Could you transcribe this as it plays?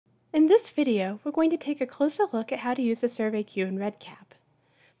In this video, we're going to take a closer look at how to use the survey queue in REDCap.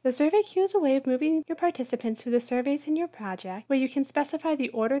 The survey queue is a way of moving your participants through the surveys in your project, where you can specify the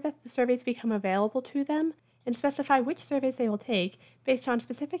order that the surveys become available to them and specify which surveys they will take based on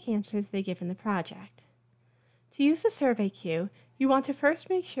specific answers they give in the project. To use the survey queue, you want to first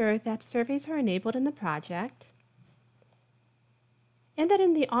make sure that surveys are enabled in the project and that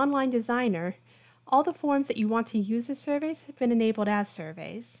in the online designer, all the forms that you want to use as surveys have been enabled as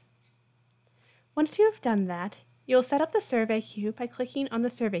surveys. Once you have done that, you'll set up the survey queue by clicking on the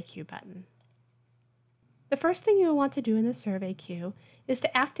survey queue button. The first thing you will want to do in the survey queue is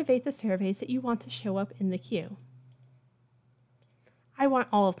to activate the surveys that you want to show up in the queue. I want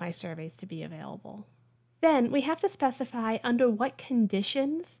all of my surveys to be available. Then we have to specify under what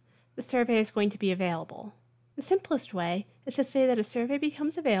conditions the survey is going to be available. The simplest way is to say that a survey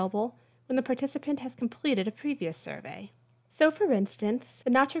becomes available when the participant has completed a previous survey. So for instance,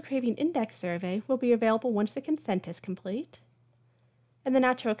 the Nacho Craving Index survey will be available once the consent is complete, and the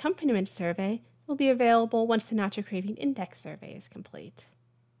Nacho Accompaniment survey will be available once the Nacho Craving Index survey is complete.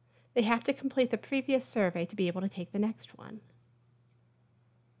 They have to complete the previous survey to be able to take the next one.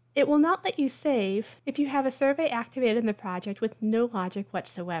 It will not let you save if you have a survey activated in the project with no logic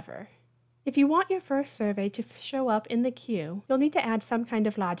whatsoever. If you want your first survey to show up in the queue, you'll need to add some kind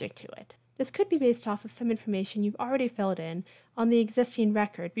of logic to it. This could be based off of some information you've already filled in on the existing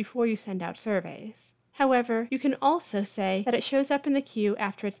record before you send out surveys. However, you can also say that it shows up in the queue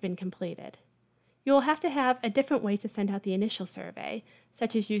after it's been completed. You will have to have a different way to send out the initial survey,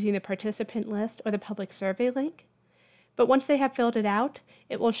 such as using the participant list or the public survey link. But once they have filled it out,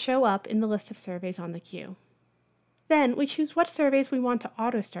 it will show up in the list of surveys on the queue. Then we choose what surveys we want to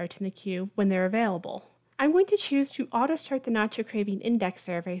auto-start in the queue when they're available. I'm going to choose to auto-start the Nacho Craving Index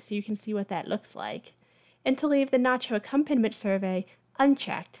survey so you can see what that looks like, and to leave the Nacho Accompaniment survey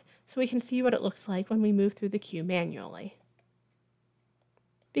unchecked so we can see what it looks like when we move through the queue manually.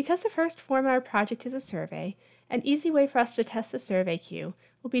 Because the first form in our project is a survey, an easy way for us to test the survey queue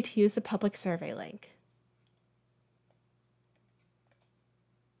will be to use the public survey link.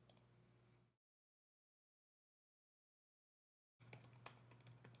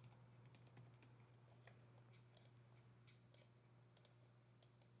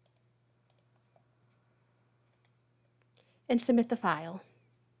 And submit the file.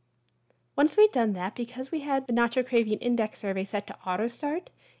 Once we've done that, because we had the Nacho Craving Index survey set to auto-start,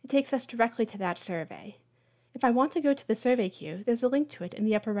 it takes us directly to that survey. If I want to go to the survey queue, there's a link to it in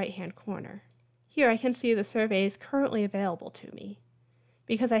the upper right-hand corner. Here I can see the survey is currently available to me.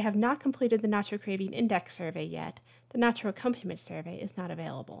 Because I have not completed the Nacho Craving Index survey yet, the Nacho Accompaniment survey is not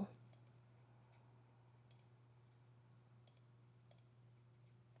available.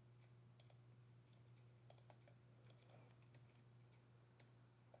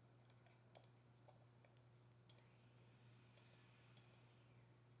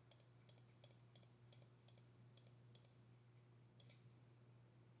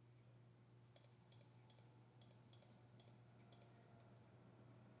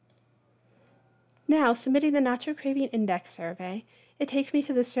 Now, submitting the Nacho Craving Index survey, it takes me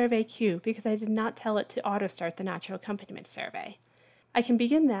to the survey queue because I did not tell it to auto-start the Nacho Accompaniment survey. I can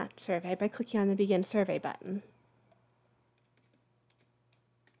begin that survey by clicking on the Begin Survey button.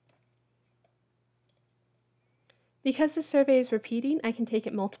 Because the survey is repeating, I can take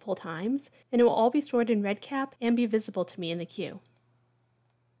it multiple times, and it will all be stored in REDCap and be visible to me in the queue.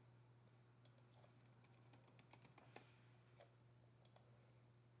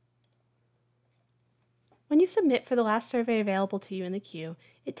 When you submit for the last survey available to you in the queue,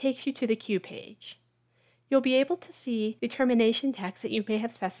 it takes you to the queue page. You'll be able to see the termination text that you may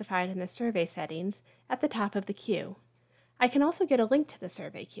have specified in the survey settings at the top of the queue. I can also get a link to the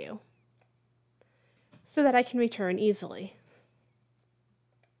survey queue so that I can return easily.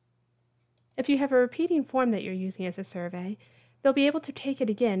 If you have a repeating form that you're using as a survey, they'll be able to take it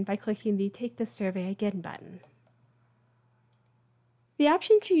again by clicking the Take this survey again button. The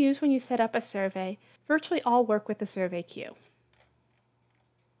options you use when you set up a survey virtually all work with the survey queue.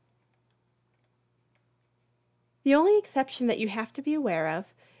 The only exception that you have to be aware of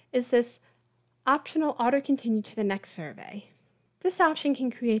is this optional auto-continue to the next survey. This option can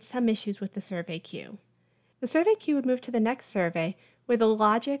create some issues with the survey queue. The survey queue would move to the next survey where the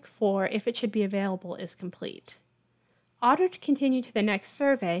logic for if it should be available is complete. Auto-continue to the next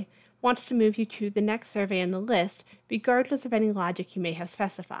survey wants to move you to the next survey in the list, regardless of any logic you may have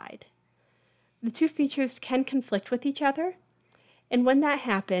specified. The two features can conflict with each other, and when that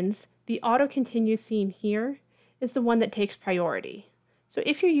happens, the auto-continue seen here is the one that takes priority. So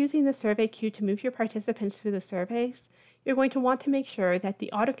if you're using the survey queue to move your participants through the surveys, you're going to want to make sure that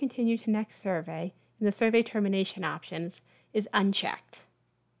the Auto-Continue to Next survey in the survey termination options is unchecked.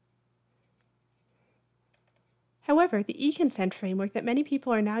 However, the eConsent framework that many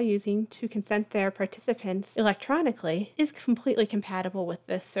people are now using to consent their participants electronically is completely compatible with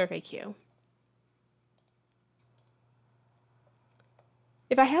this survey queue.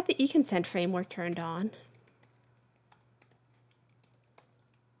 If I have the eConsent framework turned on,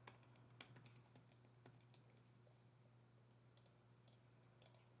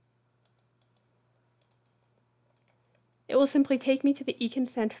 it will simply take me to the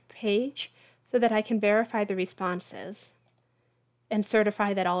eConsent page so that I can verify the responses and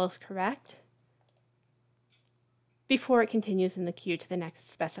certify that all is correct before it continues in the queue to the next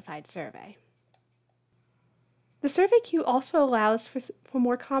specified survey. The survey queue also allows for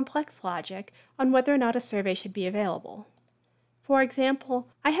more complex logic on whether or not a survey should be available. For example,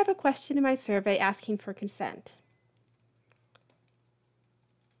 I have a question in my survey asking for consent.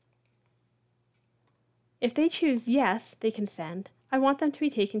 If they choose yes, they consent, I want them to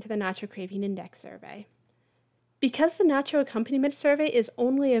be taken to the Natural Craving Index survey. Because the Natural Accompaniment survey is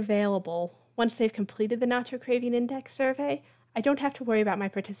only available once they've completed the Natural Craving Index survey, I don't have to worry about my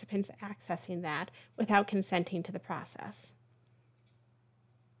participants accessing that without consenting to the process.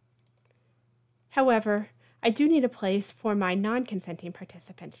 However, I do need a place for my non-consenting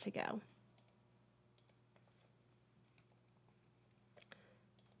participants to go.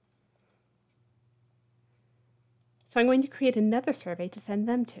 So I'm going to create another survey to send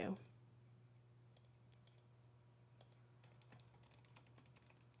them to.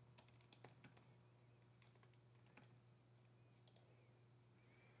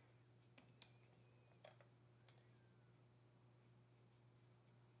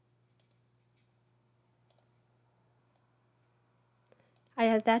 I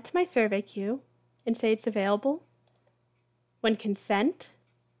add that to my survey queue and say it's available when consent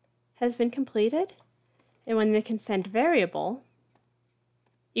has been completed and when the consent variable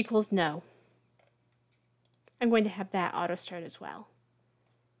equals no. I'm going to have that auto start as well.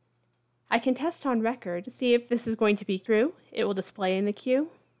 I can test on record to see if this is going to be true, it will display in the queue,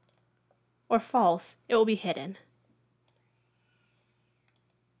 or false, it will be hidden.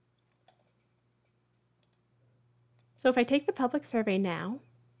 So if I take the public survey now,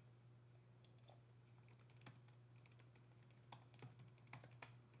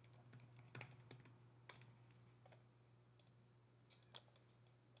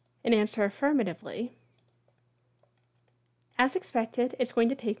 and answer affirmatively, as expected, it's going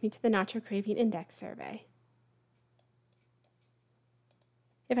to take me to the Natural Craving Index survey.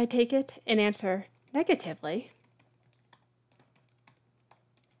 If I take it and answer negatively,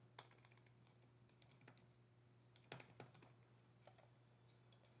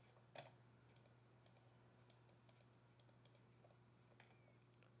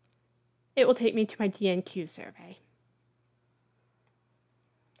 it will take me to my DNQ survey.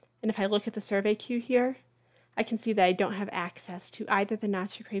 And if I look at the survey queue here, I can see that I don't have access to either the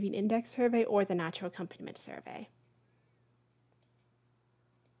Natural Craving Index survey or the Natural Accompaniment survey.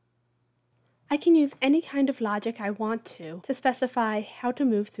 I can use any kind of logic I want to specify how to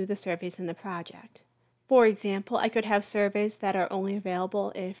move through the surveys in the project. For example, I could have surveys that are only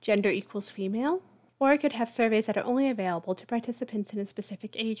available if gender equals female, or I could have surveys that are only available to participants in a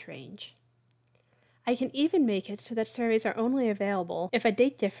specific age range. I can even make it so that surveys are only available if a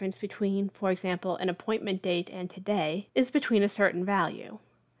date difference between, for example, an appointment date and today is between a certain value.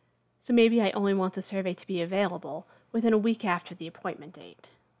 So maybe I only want the survey to be available within a week after the appointment date.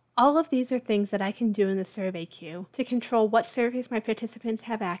 All of these are things that I can do in the survey queue to control what surveys my participants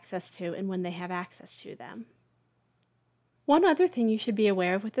have access to and when they have access to them. One other thing you should be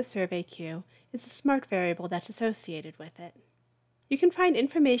aware of with the survey queue is the SMART variable that's associated with it. You can find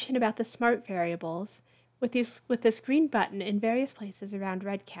information about the SMART variables with this green button in various places around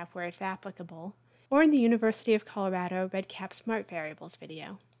REDCap where it's applicable, or in the University of Colorado REDCap SMART Variables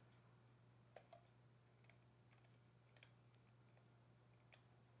video.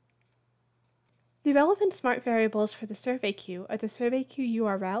 The relevant SMART variables for the survey queue are the survey queue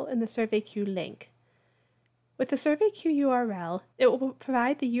URL and the survey queue link. With the survey queue URL, it will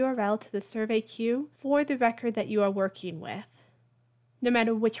provide the URL to the survey queue for the record that you are working with, no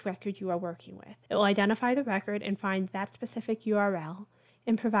matter which record you are working with. It will identify the record and find that specific URL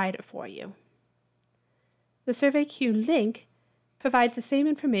and provide it for you. The survey queue link provides the same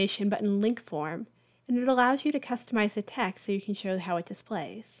information but in link form, and it allows you to customize the text so you can show how it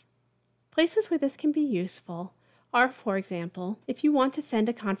displays. Places where this can be useful are, for example, if you want to send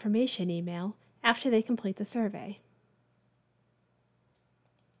a confirmation email after they complete the survey.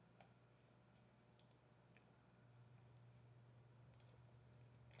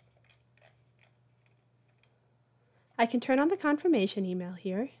 I can turn on the confirmation email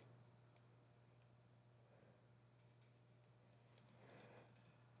here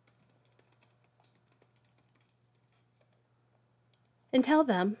and tell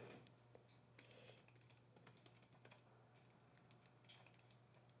them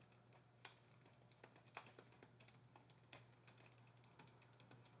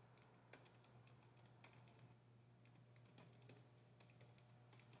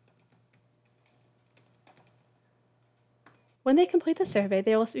when they complete the survey,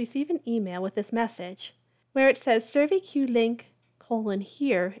 they will receive an email with this message where it says survey queue link :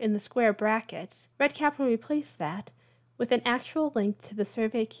 here in the square brackets. REDCap will replace that with an actual link to the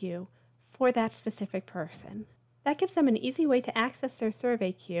survey queue for that specific person. That gives them an easy way to access their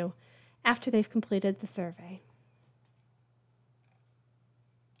survey queue after they've completed the survey.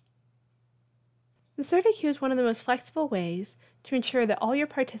 The survey queue is one of the most flexible ways to ensure that all your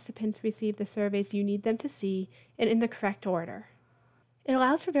participants receive the surveys you need them to see and in the correct order. It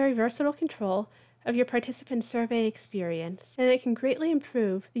allows for very versatile control of your participants' survey experience, and it can greatly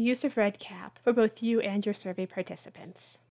improve the use of REDCap for both you and your survey participants.